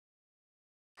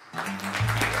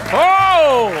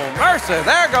Oh, mercy,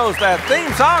 there goes that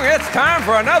theme song. It's time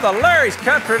for another Larry's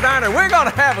Country Diner. We're going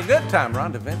to have a good time.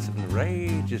 Rhonda Vincent and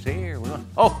Rage is here.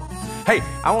 Oh, hey,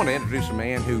 I want to introduce a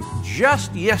man who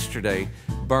just yesterday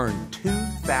burned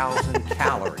 2,000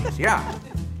 calories. Yeah,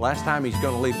 last time he's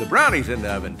going to leave the brownies in the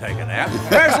oven and take a nap.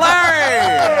 There's Larry!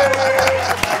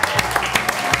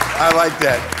 I like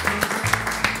that.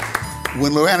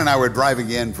 When Luann and I were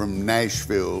driving in from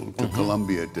Nashville to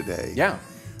Columbia today,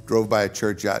 drove by a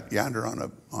church out yonder on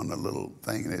a little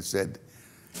thing, and it said,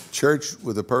 "Church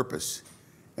with a Purpose."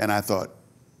 And I thought,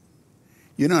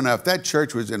 you know, now if that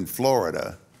church was in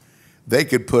Florida, they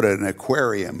could put an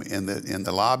aquarium in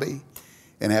the lobby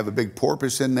and have a big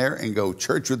porpoise in there and go,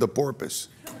 "Church with a Porpoise."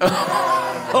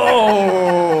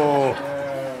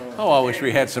 Oh, I wish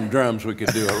we had some drums. We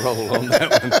could do a roll on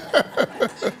that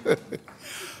one.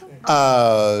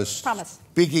 Promise.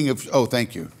 Speaking of, oh,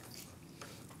 thank you.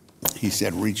 He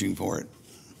said, reaching for it.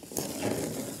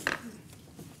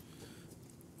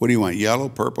 What do you want, yellow,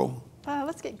 purple?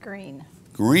 Let's get green.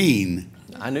 Green?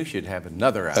 I knew she'd have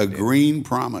another idea. A green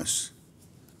promise.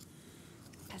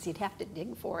 Because you'd have to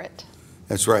dig for it.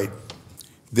 That's right.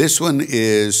 This one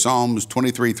is Psalms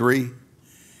 23:3.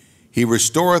 He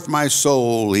restoreth my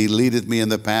soul. He leadeth me in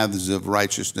the paths of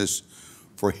righteousness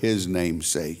for his name's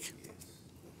sake.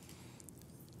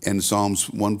 And Psalms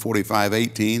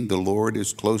 145:18, the Lord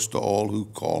is close to all who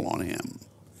call on him.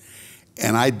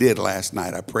 And I did last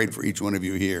night. I prayed for each one of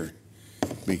you here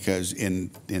because in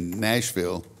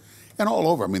Nashville and all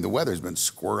over, I mean, the weather's been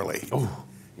squirrely. Oh,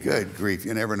 good grief.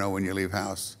 You never know when you leave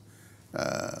house,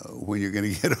 when you're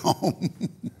going to get home.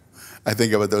 I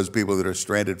think about those people that are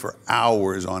stranded for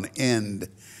hours on end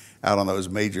out on those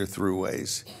major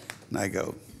throughways. And I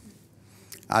go,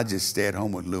 I'll just stay at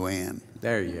home with Luann.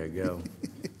 There you go.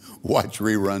 Watch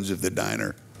reruns of The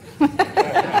Diner.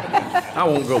 I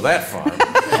won't go that far.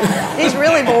 He's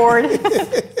really bored.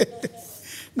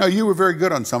 No, you were very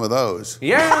good on some of those.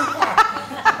 Yeah.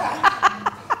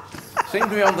 Seem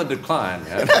to be on the decline.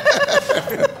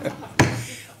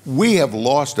 We have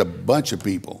lost a bunch of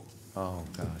people. Oh,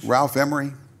 gosh. Ralph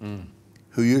Emery,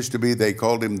 who used to be, they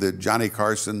called him the Johnny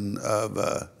Carson of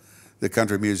the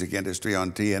country music industry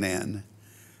on TNN.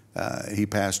 He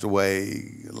passed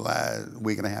away a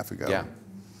week and a half ago.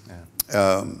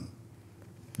 Yeah.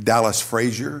 Dallas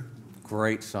Frazier.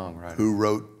 Great songwriter. Who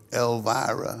wrote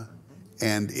Elvira.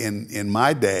 And in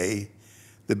my day,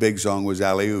 the big song was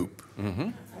Alley Oop.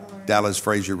 Dallas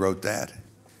Frazier wrote that.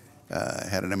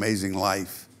 Had an amazing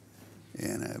life.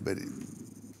 But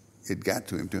it got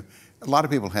to him too. A lot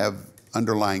of people have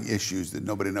underlying issues that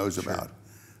nobody knows about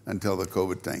until the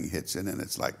COVID thing hits in, and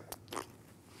it's like,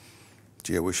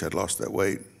 gee, I wish I'd lost that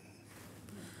weight.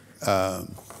 But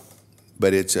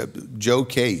it's Joe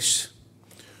Case,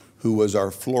 who was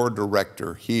our floor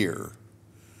director here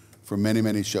for many,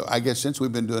 many shows. I guess since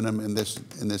we've been doing them in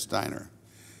this diner,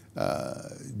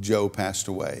 Joe passed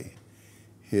away.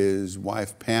 His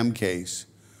wife, Pam Case,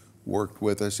 worked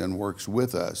with us and works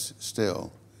with us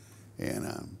still.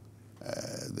 And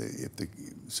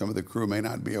some of the crew may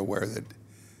not be aware that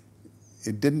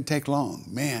it didn't take long.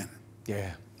 Man.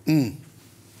 Yeah.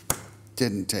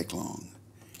 Didn't take long.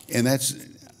 And I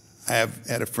have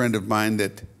had a friend of mine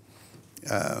that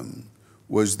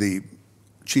was the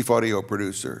chief audio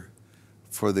producer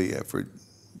for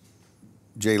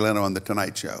Jay Leno on The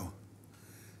Tonight Show.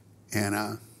 And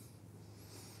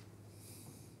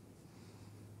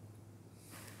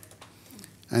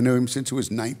I knew him since he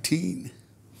was 19.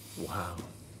 Wow.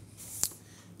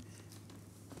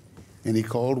 And he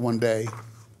called one day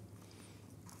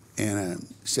and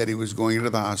said he was going into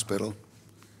the hospital.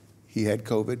 He had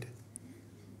COVID.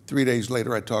 3 days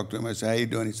later, I talked to him. I said, how you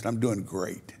doing? He said, I'm doing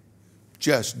great.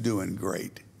 Just doing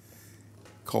great.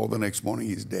 Called the next morning,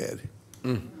 he's dead.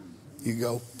 You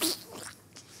go,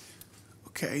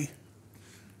 okay.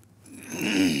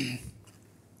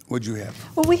 What'd you have?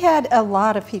 Well, we had a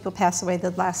lot of people pass away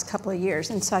the last couple of years,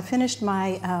 and so I finished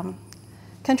my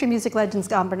country music legends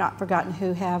gone but not forgotten,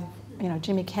 who have, you know,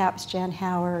 Jimmy Capps, Jan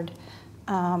Howard,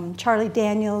 Charlie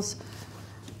Daniels.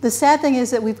 The sad thing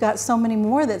is that we've got so many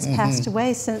more that's passed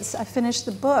away since I finished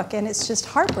the book, and it's just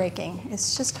heartbreaking.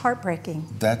 It's just heartbreaking.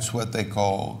 That's what they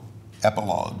call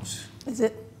epilogues. Is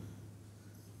it?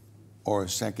 Or a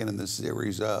second in the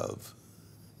series of.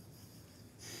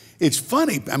 It's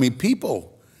funny. I mean,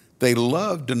 people, they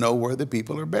love to know where the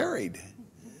people are buried.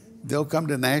 They'll come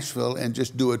to Nashville and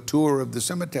just do a tour of the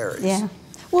cemeteries. Yeah.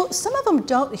 Well, some of them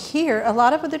don't hear, a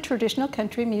lot of the traditional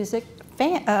country music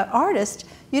artists,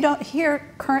 you don't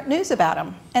hear current news about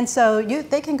them. And so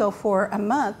they can go for a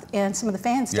month and some of the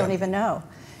fans don't even know.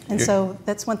 And so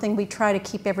that's one thing we try to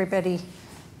keep everybody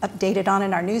updated on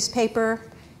in our newspaper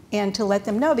and to let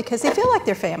them know because they feel like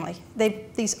they're family.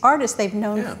 These artists they've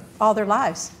known all their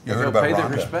lives. You heard about pay Rhonda? Their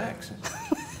respects.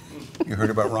 You heard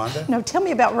about Rhonda? No, tell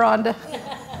me about Rhonda.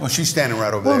 Well, she's standing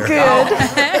right over there.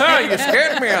 Good. Oh, you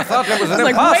scared me. I thought there was an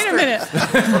Like, imposter. wait a minute.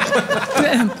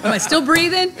 Am I still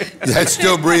breathing? That's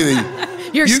still breathing.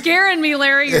 You're scaring me,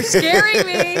 Larry. You're scaring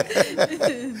me.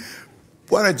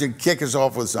 Why don't you kick us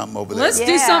off with something over there? Let's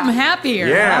do something happier.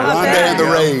 Yeah. Rhonda and the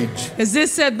Rage. Because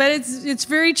this said, but it's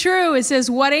very true. It says,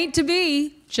 what ain't to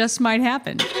be just might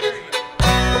happen.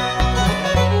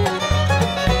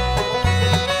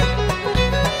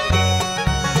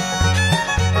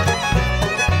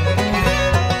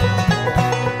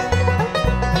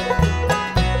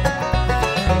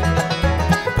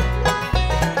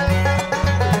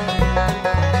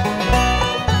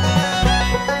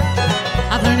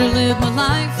 To live my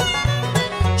life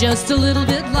just a little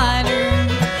bit lighter.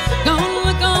 Gonna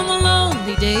look on the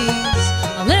lonely days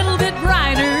a little bit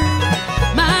brighter.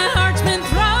 My heart's been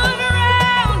thrown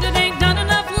around, it ain't done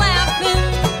enough laughing.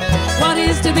 What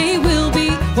is to be will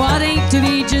be, what ain't to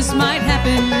be just might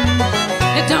happen.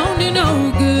 It don't do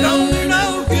no good,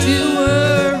 to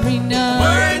worry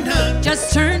none.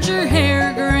 Just turns your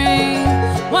hair gray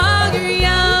while you're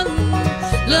young.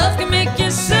 Love can make you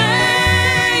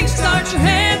sing, start your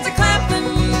hands a clapping.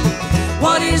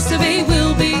 What is to be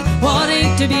will be, what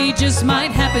ain't to be just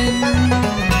might happen.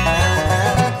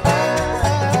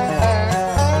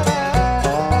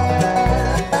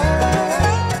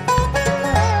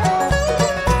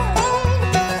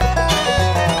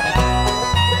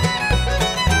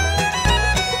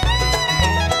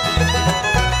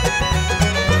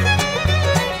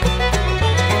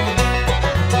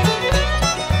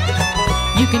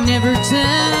 You can never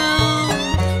tell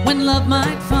when love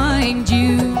might find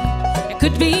you. It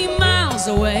could be miles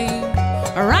away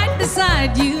or right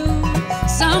beside you.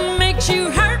 Some makes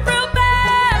you hurt real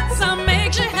bad, some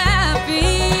makes you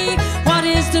happy. What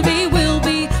is to be will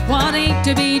be, what ain't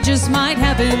to be just might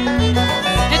happen.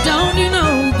 It don't do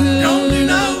no good,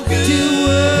 to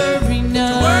worry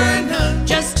none.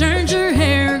 Just turns your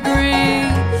hair gray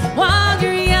while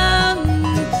you're young.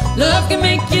 Love can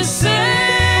make you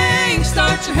sing,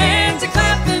 start your hands a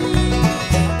clapping.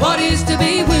 What is to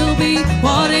be will be,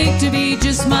 what ain't to be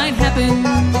just might happen.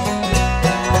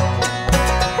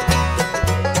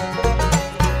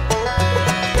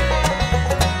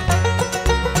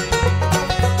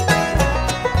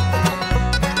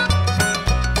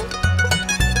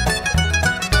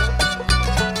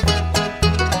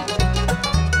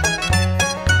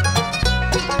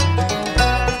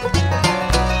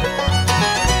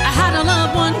 I had a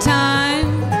love one time,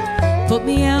 put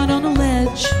me out on a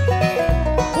ledge,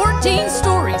 14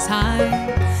 stories high,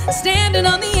 standing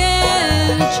on the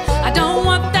edge. I don't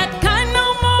want that kind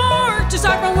no more, to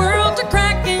start my world to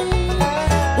cracking.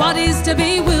 What is to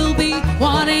be will be,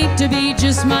 what ain't to be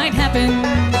just might happen.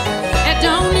 It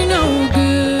don't do no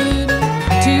good,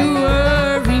 to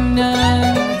worry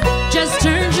none. Just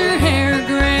turns your hair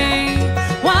gray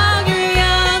while you're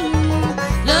young.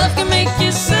 Love can make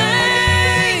you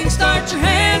sing, start your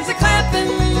hands a clapping.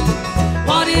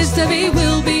 What is to be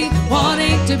will be, what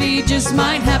ain't to be just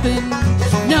might happen.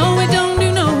 No, it don't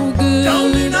do no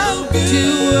good, to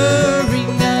worry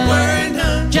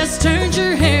none. Just turns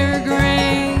your hair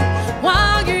gray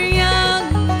while you're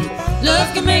young.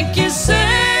 Love can make you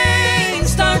sing,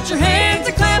 start your hands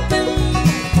a clapping.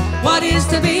 What is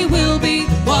to be will be,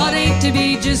 what ain't to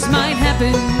be just might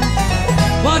happen.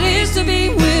 What is to be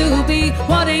will be,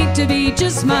 what ain't to be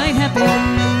just might happen.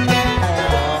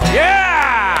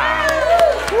 Yeah!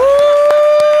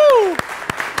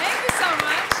 Thank you so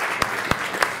much.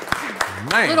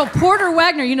 Man. Little Porter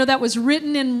Wagner, you know that was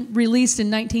written and released in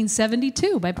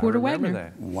 1972 by Porter I remember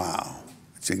Wagner. that. Wow.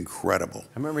 It's incredible.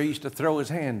 I remember he used to throw his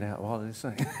hand out while he was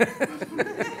singing.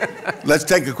 Let's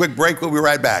take a quick break. We'll be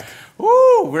right back.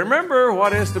 Ooh, remember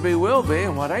what is to be will be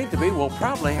and what ain't to be will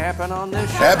probably happen on this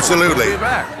show. Absolutely. We'll be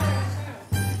back.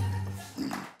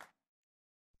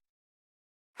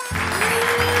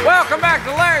 Welcome back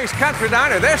to Larry's Country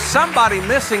Diner. There's somebody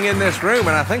missing in this room,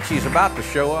 and I think she's about to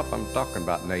show up. I'm talking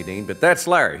about Nadine, but that's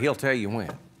Larry. He'll tell you when.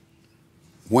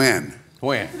 When?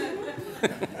 When?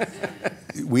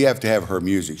 We have to have her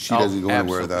music. She doesn't go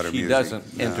anywhere absolutely. without her she music. Doesn't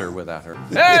enter without her.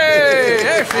 Hey,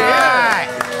 there she is.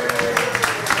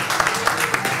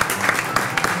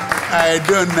 How you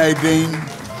doing, Nadine?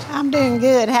 I'm doing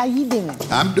good. How you doing?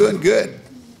 I'm doing good.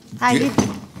 How you? Do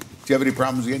you have any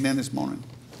problems getting in this morning?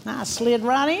 I slid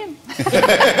right in.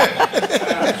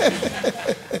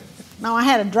 No, I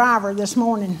had a driver this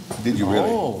morning. Did you really?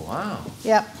 Oh, wow.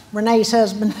 Yep. Renee's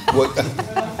husband.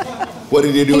 What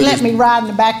did he do He with let his... me ride in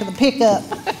the back of the pickup.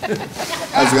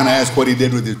 I was going to ask what he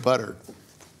did with his putter.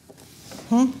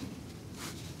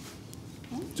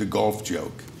 It's a golf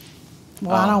joke.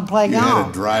 Well, I don't play You had a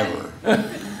golf. driver.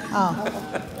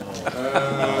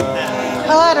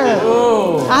 Butter.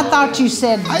 I thought you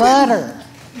said butter.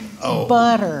 Oh.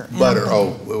 Butter. Butter.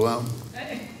 Oh, well.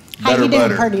 How you doing,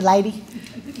 butter. pretty lady?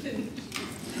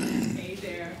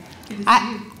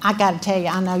 I got to tell you,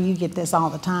 I know you get this all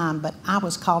the time, but I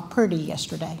was called pretty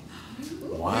yesterday.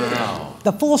 Wow.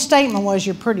 The full statement was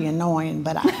you're pretty annoying,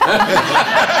 but Take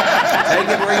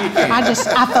it where you can.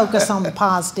 I focus on the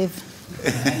positive.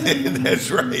 That's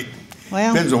right.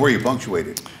 Well, Depends on where you punctuate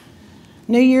it.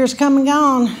 New Year's come and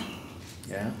gone.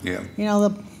 Yeah. Yeah. You know,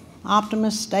 the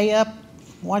optimists stay up,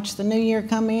 watch the new year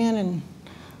come in, and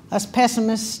us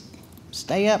pessimists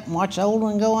stay up and watch the old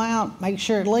one go out, make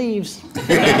sure it leaves. Well,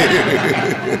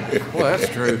 that's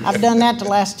true. I've done that the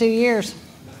last 2 years.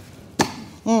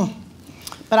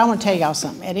 But I want to tell y'all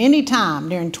something. At any time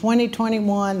during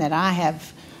 2021 that I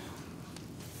have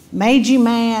made you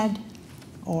mad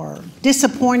or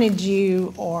disappointed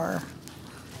you or,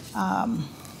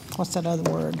 what's that other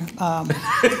word?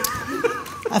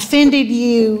 Offended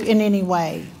you in any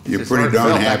way, You're pretty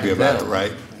darn happy about it,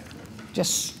 right?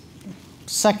 just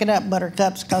suck it up,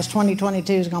 buttercups, because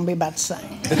 2022 is going to be about the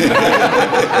same.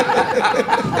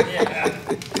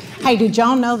 Hey, did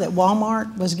y'all know that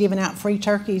Walmart was giving out free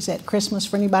turkeys at Christmas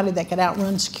for anybody that could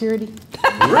outrun security?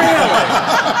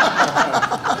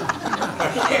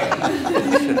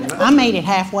 I made it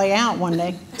halfway out one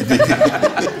day.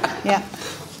 Yeah.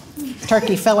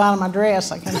 Turkey fell out of my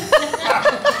dress. I couldn't.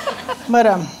 But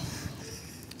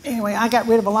anyway, I got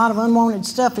rid of a lot of unwanted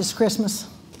stuff this Christmas.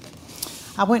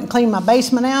 I went and cleaned my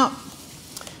basement out,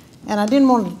 and I didn't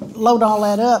want to load all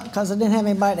that up because I didn't have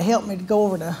anybody to help me to go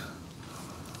over to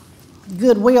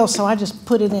Goodwill, so I just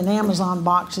put it in Amazon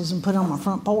boxes and put it on my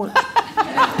front porch. There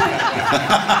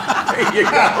you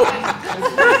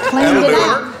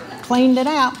go. Cleaned it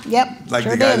out. Yep. Like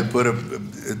sure the guy did.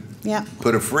 that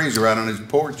put a freezer out on his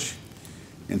porch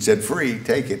and said, free,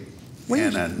 take it.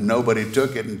 And nobody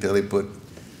took it until he put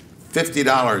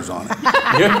 $50 on it.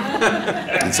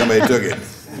 And somebody took it.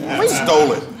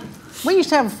 Stole it. We used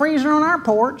to have a freezer on our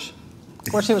porch.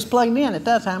 Of course, it was plugged in at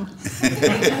that time.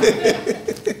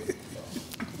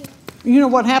 You know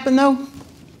what happened, though?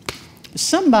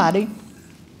 Somebody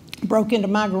broke into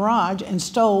my garage and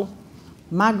stole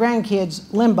my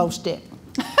grandkid's limbo stick.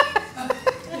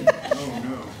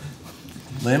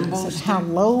 Limbo I said, how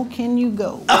low can you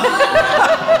go?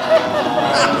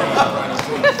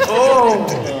 Oh.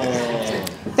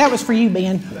 That was for you,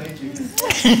 Ben.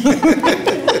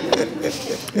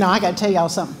 No, I got to tell y'all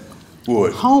something.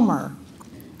 What? Homer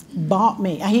bought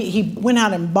me, he went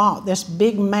out and bought this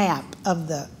big map of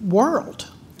the world.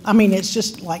 I mean, it's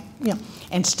just like, you know,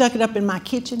 and stuck it up in my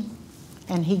kitchen.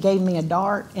 And he gave me a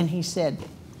dart and he said,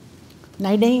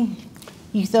 Nadine,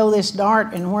 you throw this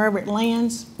dart and wherever it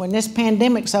lands, when this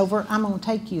pandemic's over, I'm going to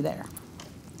take you there.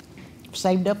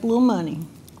 Saved up a little money.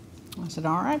 I said,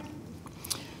 all right.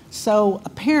 So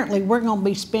apparently we're going to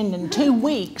be spending 2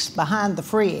 weeks behind the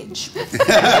fridge.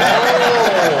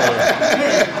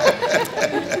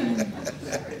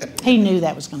 He knew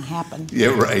that was going to happen. Yeah,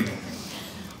 right.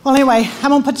 Well, anyway, I'm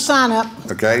going to put the sign up.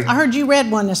 Okay. I heard you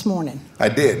read one this morning. I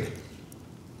did.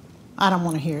 I don't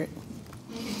want to hear it.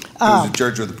 It was a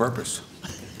church with a purpose.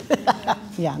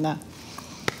 Yeah, no.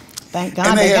 Thank God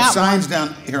And they have got signs one.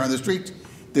 down here on the street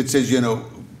that says, you know,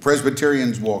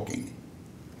 Presbyterians walking.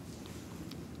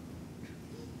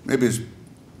 Maybe it's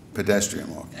pedestrian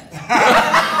walking.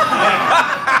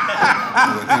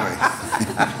 Anyway.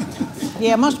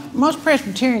 Yeah, most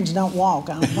Presbyterians don't walk.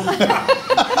 I don't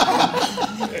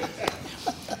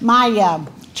think. My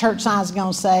church sign's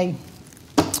going to say,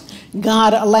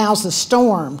 God allows the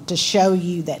storm to show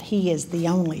you that He is the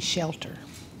only shelter.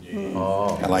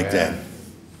 Oh, I like that.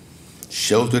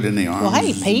 Sheltered in the arms Well,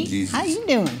 hey, of Pete, Jesus. how you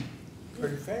doing?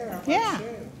 Pretty fair. Yeah.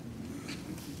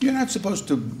 You're not supposed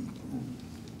to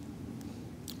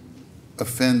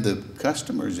offend the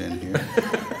customers in here.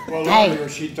 Well, Hey. earlier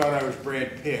she thought I was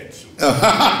Brad Pitt.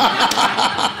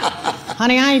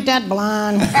 Honey, I ain't that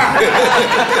blind.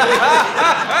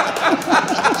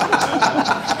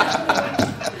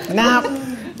 No,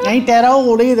 ain't that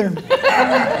old either.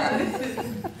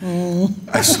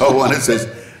 I saw one that says,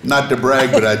 not to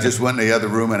brag, but I just went in the other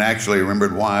room and actually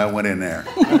remembered why I went in there.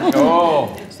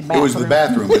 Oh. It was the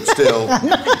bathroom, but still.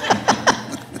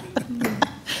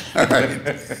 All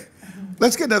right.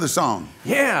 Let's get another song.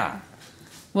 Yeah.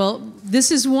 Well,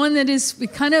 this is one that is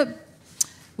kind of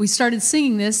We started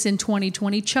singing this in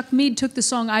 2020. Chuck Mead took the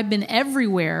song "I've Been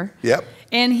Everywhere." Yep.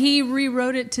 And he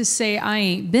rewrote it to say "I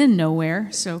Ain't Been Nowhere."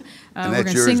 So And we're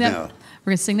that's going to sing yours that. now.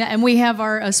 We're going to sing that, and we have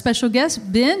our special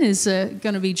guest Ben is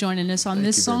going to be joining us on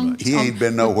this song. He ain't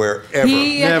been nowhere ever.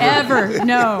 He ever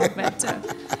no,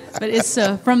 but it's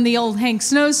from the old Hank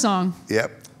Snow song.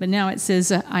 Yep. But now it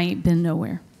says "I Ain't Been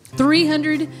Nowhere."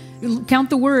 300. Count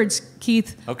the words,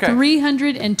 Keith. Okay.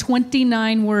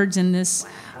 329 words in this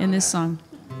song.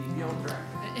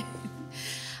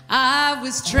 I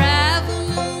was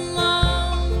traveling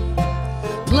along,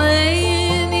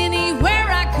 playing anywhere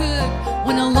I could,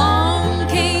 when along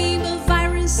came a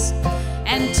virus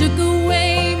and took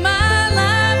away my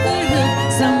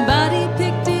livelihood. Somebody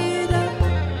picked it up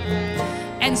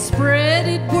and spread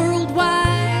it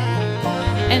worldwide,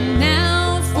 and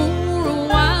now for a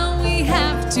while we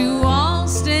have to all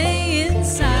stay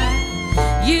inside.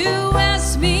 You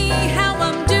ask me how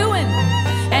I'm doing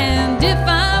and if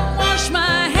I wash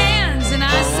my hands, and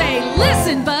I say,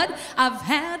 listen, bud, I've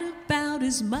had about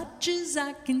as much as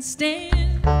I can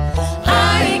stand.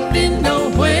 I ain't been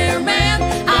nowhere, man.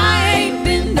 I ain't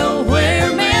been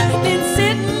nowhere, man. Been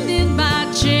sitting in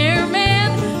my chair,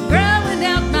 man. Growing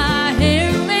out my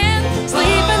hair, man.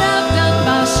 Sleeping, I've done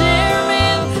my share,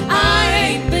 man. I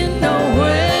ain't been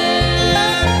nowhere.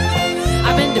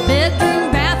 I've been to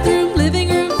bedroom, bathroom, living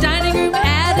room, dining room,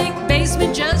 attic,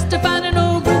 basement, just to find an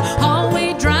old room.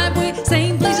 Hallway, driveway,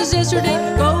 same place as yesterday.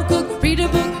 Go cook, read a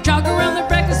book, jog around the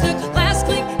breakfast nook. Last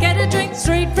click, get a drink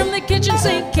straight from the kitchen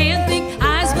sink. Can't think,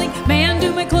 eyes blink, man,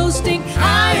 do my clothes stink.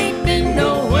 I ain't been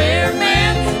nowhere,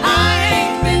 man. I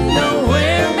ain't been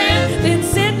nowhere, man. Been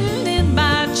sitting in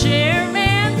my chair,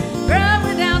 man.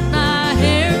 Growing out my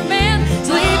hair, man.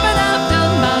 Sleeping, I've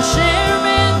done my share,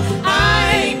 man. I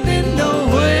ain't been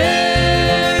nowhere.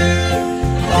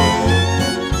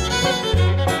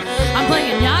 I'm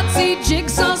playing Yahtzee,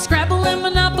 Jigsaw, Scrabble, and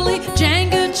Monopoly,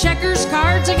 Jenga, checkers,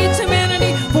 cards against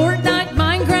humanity, Fortnite,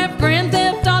 Minecraft, Grand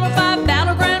Theft Auto 5,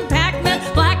 Battleground, Pac-Man,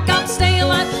 Black Ops, Stay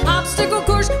Alive, Obstacle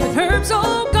Course with Herb's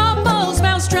old golf balls,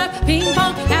 Mousetrap, Ping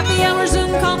Pong, Happy Hour,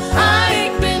 Zoom call. I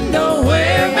ain't been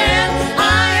nowhere, man.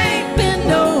 I ain't been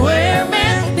nowhere,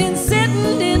 man. Been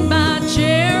sitting in my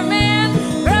chair, man.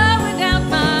 Growing out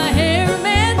my hair,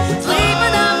 man.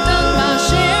 Sleeping, I've done my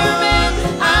share, man.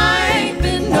 I ain't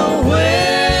been nowhere.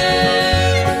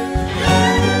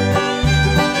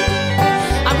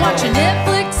 I'm watching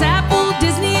Netflix, Apple,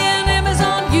 Disney, and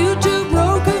Amazon, YouTube,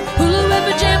 Roku, Hulu,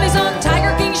 and Jamazon,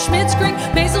 Tiger King, Schmitz Creek,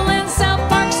 Maisel and South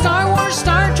Park, Star Wars,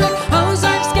 Star Trek,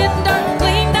 Ozarks, getting dark,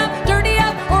 cleaned up, dirty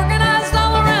up, organized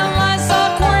all around.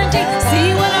 Lysol, quarantine,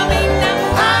 see what I mean now?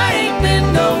 I ain't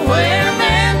been nowhere,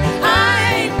 man. I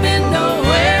ain't been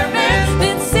nowhere, man.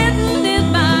 Been sitting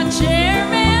in my chair,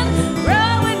 man.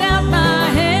 Growing out my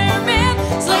hair, man.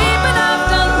 Sleeping, I've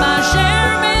done my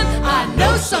share, man. I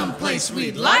know someplace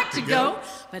we'd like to go,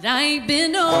 but I ain't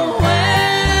been nowhere.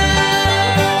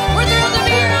 We're thrilled to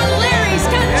be here on Larry's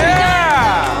Country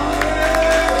Yeah!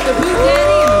 Diner. The Boo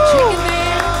Daddy and the Chicken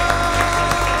Man.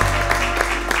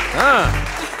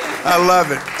 I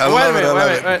love it. I Wait a love it. minute, I love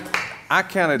wait it. a minute. I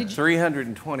counted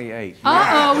 328.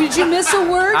 Uh-oh, did you miss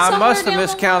a word I somewhere must have down the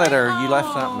miscounted line? or you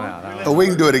left something out. I don't know. Oh, we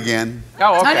can do it again.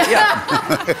 Oh, okay,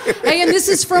 yeah. Hey, and this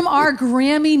is from our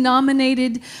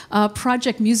Grammy-nominated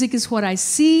project, Music Is What I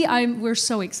See. We're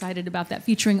so excited about that,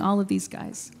 featuring all of these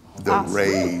guys. The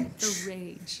Rage. The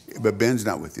Rage. But Ben's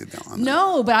not with you now.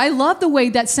 No, but I love the way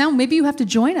that sound. Maybe you have to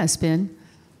join us, Ben.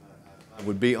 I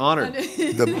would be honored.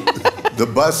 The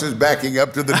bus is backing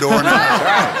up to the door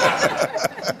now.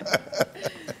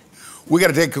 We got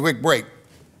to take a quick break.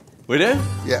 We do?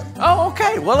 Yeah. Oh,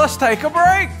 okay. Well, let's take a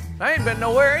break. I ain't been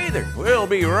nowhere either. We'll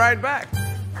be right back.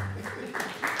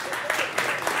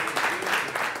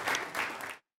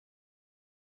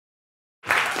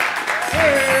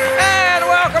 And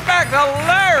welcome back to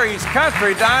Larry's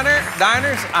Country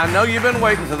Diners. I know you've been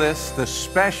waiting for this. The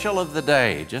special of the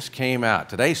day just came out.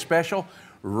 Today's special,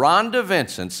 Rhonda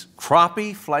Vincent's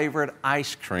crappie-flavored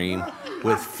ice cream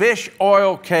with fish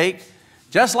oil cake.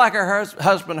 Just like her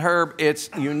husband Herb, it's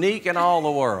unique in all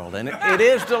the world, and it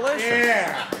is delicious.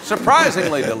 Yeah.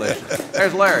 Surprisingly delicious.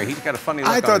 There's Larry. He's got a funny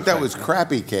look I on thought his that face. was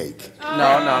crappy cake.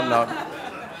 No.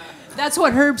 That's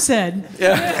what Herb said.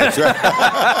 That's right.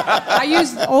 I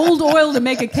used old oil to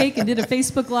make a cake and did a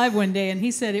Facebook Live one day, and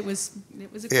he said it was a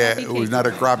crappy Yeah, cake. it was not a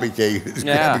crappie cake. It was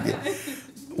Yeah. crappy cake.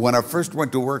 When I first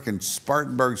went to work in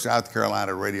Spartanburg, South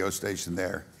Carolina, radio station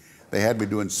there, they had me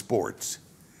doing sports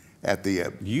at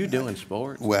the... You doing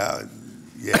sports? well,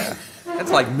 yeah.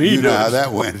 That's like me You know doing how that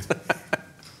sports. went.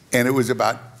 And it was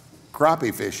about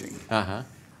crappie fishing. Uh-huh.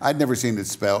 I'd never seen it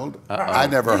spelled. I'd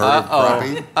never heard of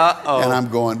crappie. And I'm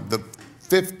going, the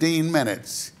 15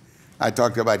 minutes I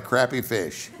talked about crappie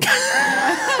fish.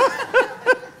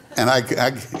 And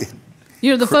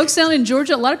You know, the folks down in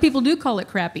Georgia, a lot of people do call it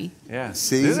crappie. Yeah.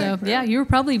 See? So, yeah, you were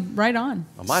probably right on.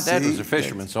 Well, my dad was a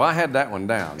fisherman, so I had that one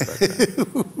down. But,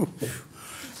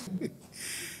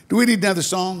 Do we need another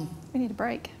song? We need a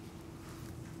break.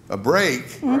 A break?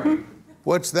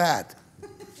 What's that?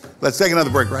 Let's take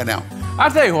another break right now.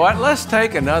 I'll tell you what, let's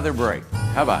take another break.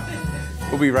 How about it?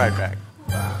 We'll be right back.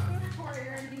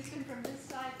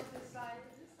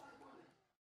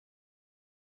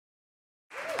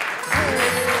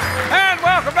 And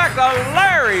welcome back to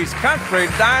Larry's Country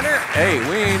Diner. Hey,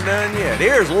 we ain't done yet.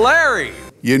 Here's Larry.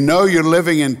 You know you're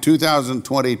living in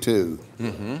 2022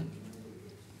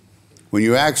 when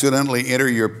you accidentally enter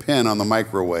your PIN on the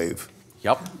microwave.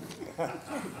 Yep.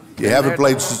 You haven't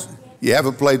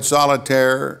played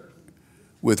solitaire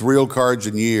with real cards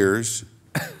in years.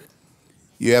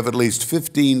 You have at least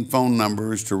 15 phone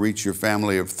numbers to reach your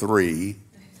family of 3.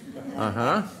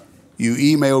 You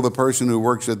email the person who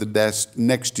works at the desk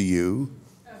next to you.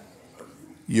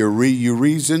 Your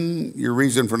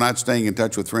reason for not staying in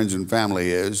touch with friends and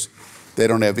family is they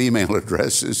don't have email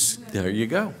addresses. There you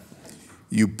go.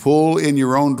 You pull in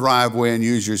your own driveway and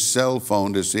use your cell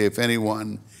phone to see if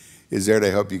anyone is there to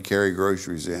help you carry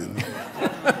groceries in.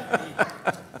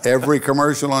 Every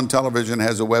commercial on television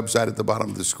has a website at the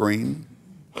bottom of the screen.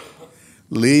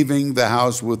 Leaving the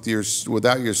house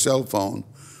without your cell phone,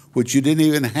 which you didn't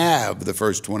even have the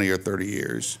first 20 or 30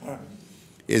 years,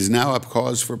 is now a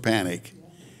cause for panic.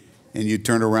 And you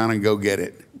turn around and go get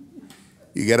it.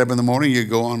 You get up in the morning, you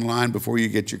go online before you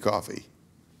get your coffee.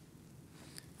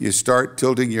 You start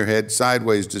tilting your head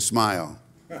sideways to smile.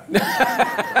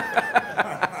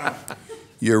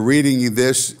 You're reading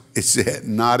this, it's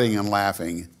nodding and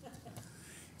laughing.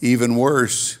 Even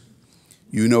worse,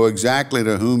 you know exactly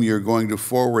to whom you're going to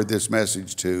forward this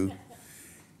message to.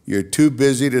 You're too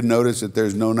busy to notice that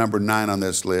there's no number 9 on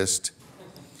this list.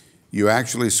 You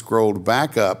actually scrolled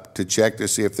back up to check to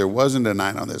see if there wasn't a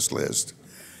 9 on this list.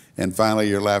 And finally,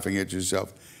 you're laughing at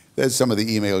yourself. That's some of the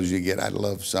emails you get. I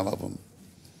love some of them.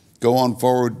 Go on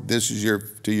forward. This is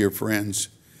to your friends.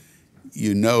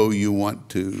 You know you want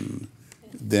to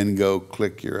then go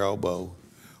click your elbow.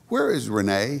 Where is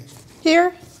Renee?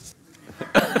 Here?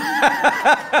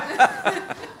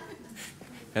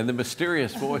 And the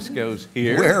mysterious voice goes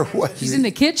here. Where was She's in the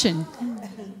kitchen.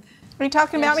 Are you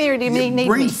talking about me or do you need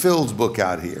Bring me? Phil's book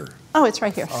out here. Oh, it's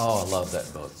right here. Oh, I love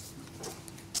that book.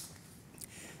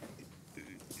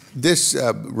 This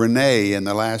Renee in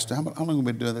the last, how long have we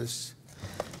been doing this?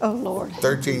 Oh, Lord.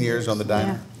 13 years on the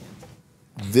diner.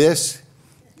 Yeah. This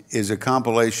is a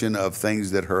compilation of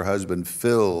things that her husband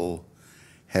Phil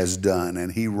has done,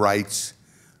 and he writes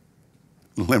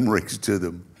limericks to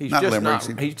them. He's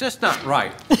just not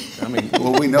right. I mean,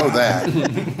 well, we know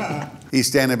that. He's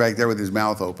standing back there with his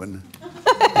mouth open.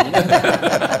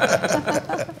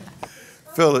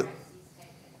 Phil,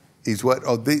 he's what?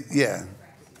 Oh, yeah.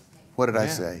 What did I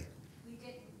say?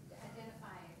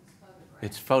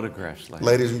 it's photographs, Larry.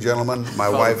 Ladies and gentlemen, my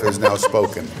wife has now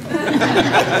spoken.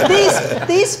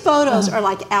 These photos are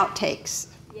like outtakes.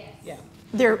 Yeah.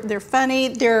 They're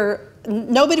funny.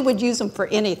 Nobody would use them for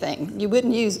anything. You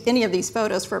wouldn't use any of these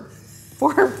photos for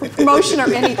promotion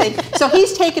or anything. So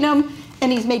he's taken them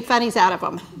and he's made funnies out of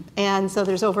them. And so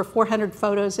there's over 400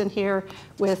 photos in here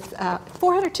with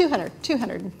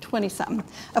 220 something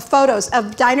of photos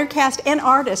of diner cast and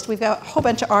artists. We've got a whole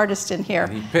bunch of artists in here.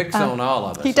 And he picks on all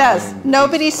of us. He does. I mean,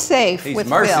 Nobody's safe he's with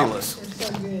merciless.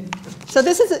 Phil. So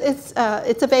this is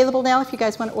it's available now if you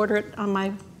guys want to order it on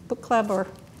my book club or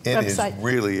website. It is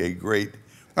really a great.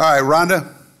 All right,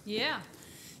 Rhonda. Yeah.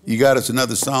 You got us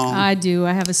another song? I do.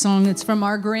 I have a song that's from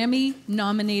our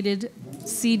Grammy-nominated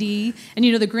CD. And,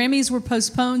 you know, the Grammys were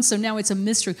postponed, so now it's a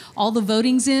mystery. All the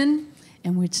voting's in,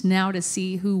 and it's now to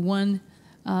see who won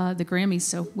the Grammys,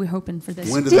 so we're hoping for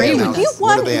this. When do they announce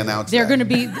They're that? going to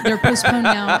be, they're postponed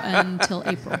now until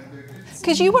April.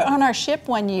 Because you were on our ship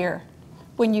one year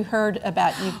when you heard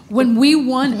about you. When we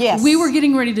won, Yes. we were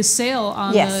getting ready to sail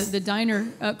on Yes. the diner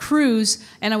cruise,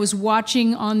 and I was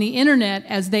watching on the internet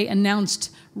as they announced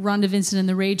Rhonda Vincent and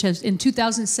the Rage. In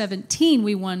 2017,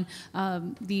 we won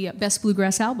the Best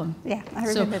Bluegrass Album. Yeah, I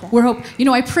remember so that. We're hoping. You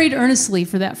know, I prayed earnestly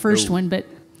for that first one, but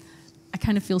I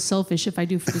kind of feel selfish if I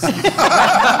do for this one.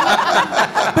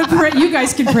 But you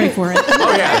guys can pray for it.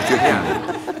 Oh,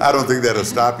 yeah. I don't think that'll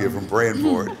stop you from praying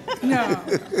for it. No.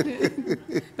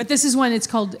 But this is one, it's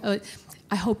called,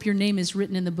 I hope your name is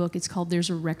written in the book. It's called There's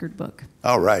a Record Book.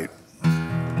 All right.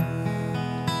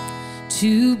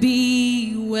 To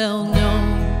be well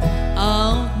known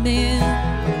of men.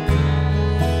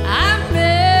 I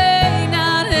may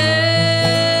not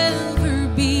ever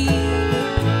be,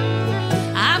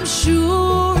 I'm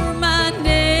sure my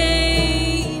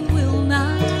name will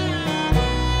not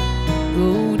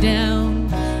go down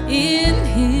in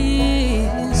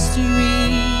history.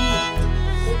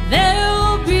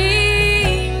 There'll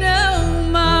be no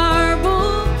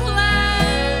marble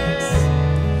plaques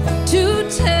to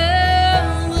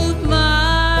tell of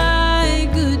my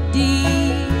good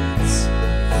deeds.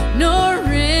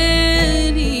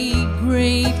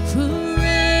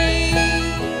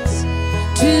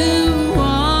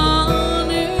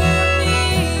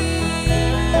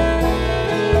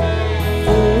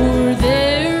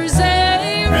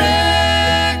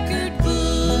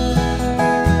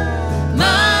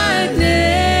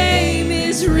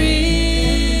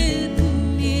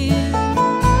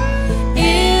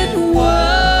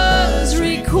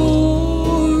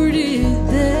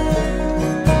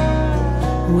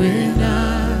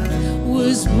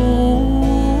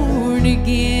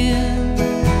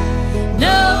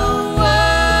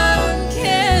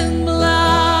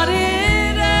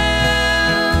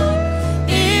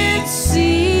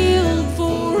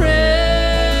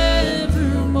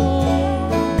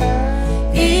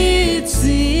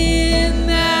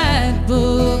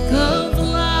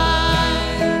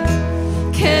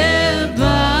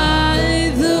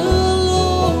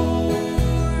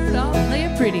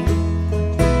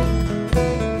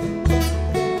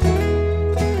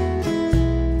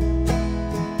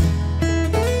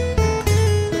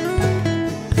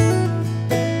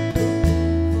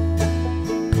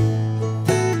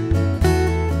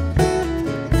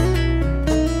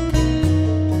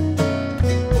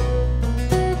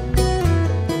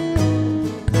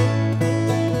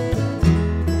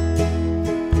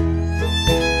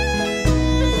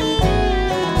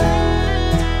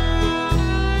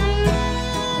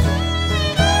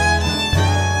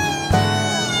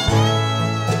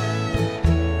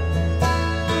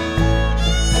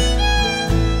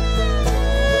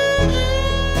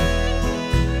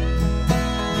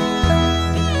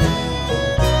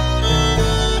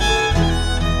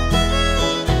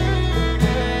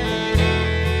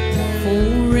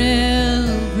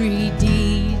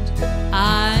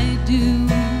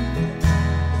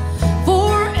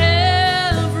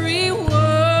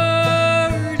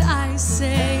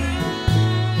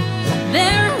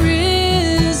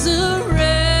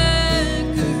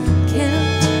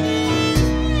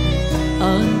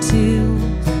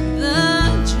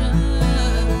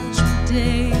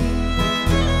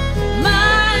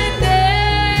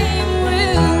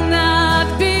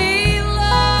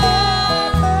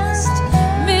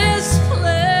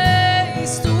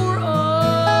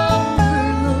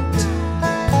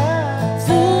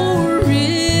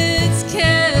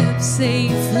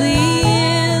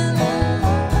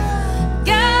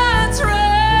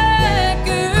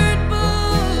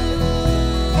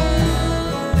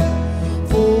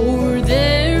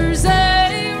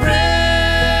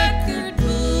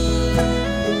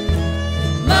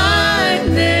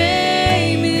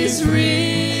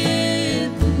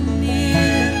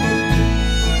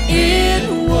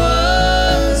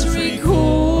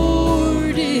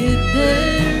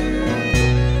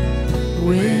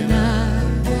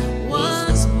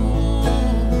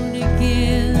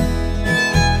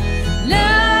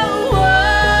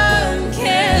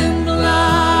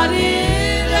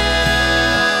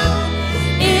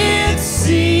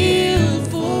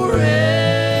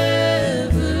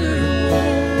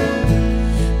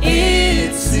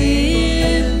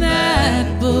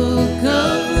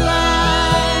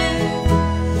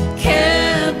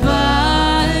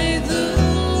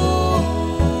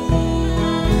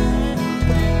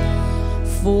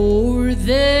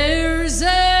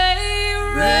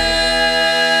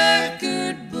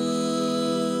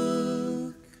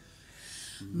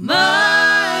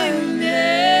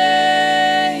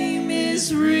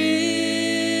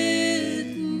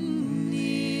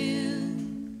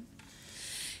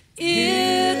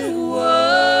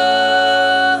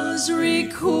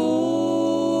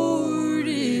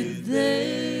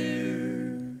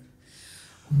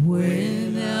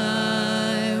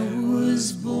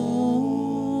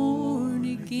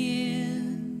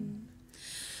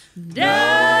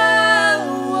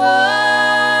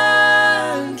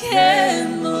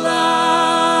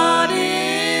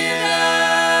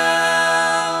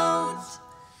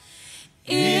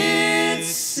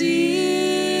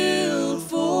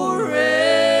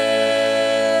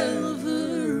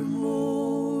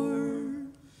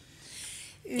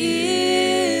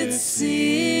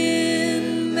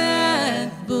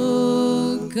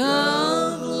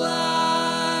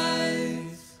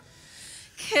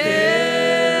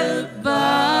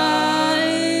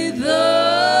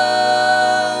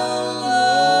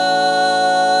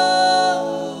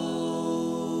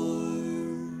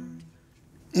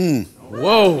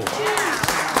 Whoa.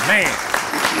 Man.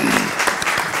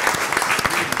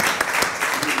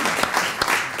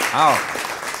 Oh.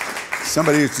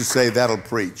 Somebody used to say that'll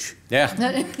preach. Yeah,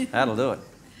 that'll do it.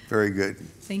 Very good.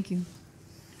 Thank you.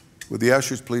 Would the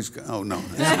ushers please go? Oh, no.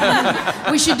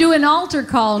 We should do an altar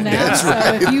call now. That's so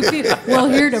right. if you feel, we're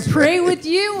here to pray with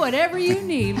you, whatever you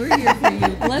need. We're here for you.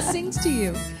 Blessings to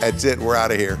you. That's it. We're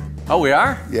out of here. Oh, we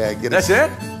are? Yeah, get That's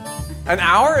us. it? An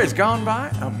hour has gone by?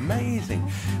 Amazing.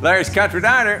 Larry's Country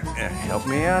Diner. Help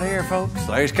me out here, folks.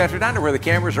 Larry's Country Diner, where the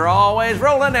cameras are always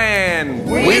rolling and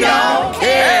We don't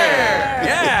care.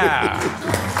 Yeah.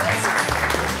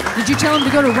 Did you tell him to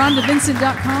go to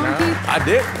rhondavincent.com, Keith? I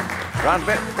did.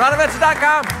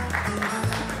 rhondavincent.com.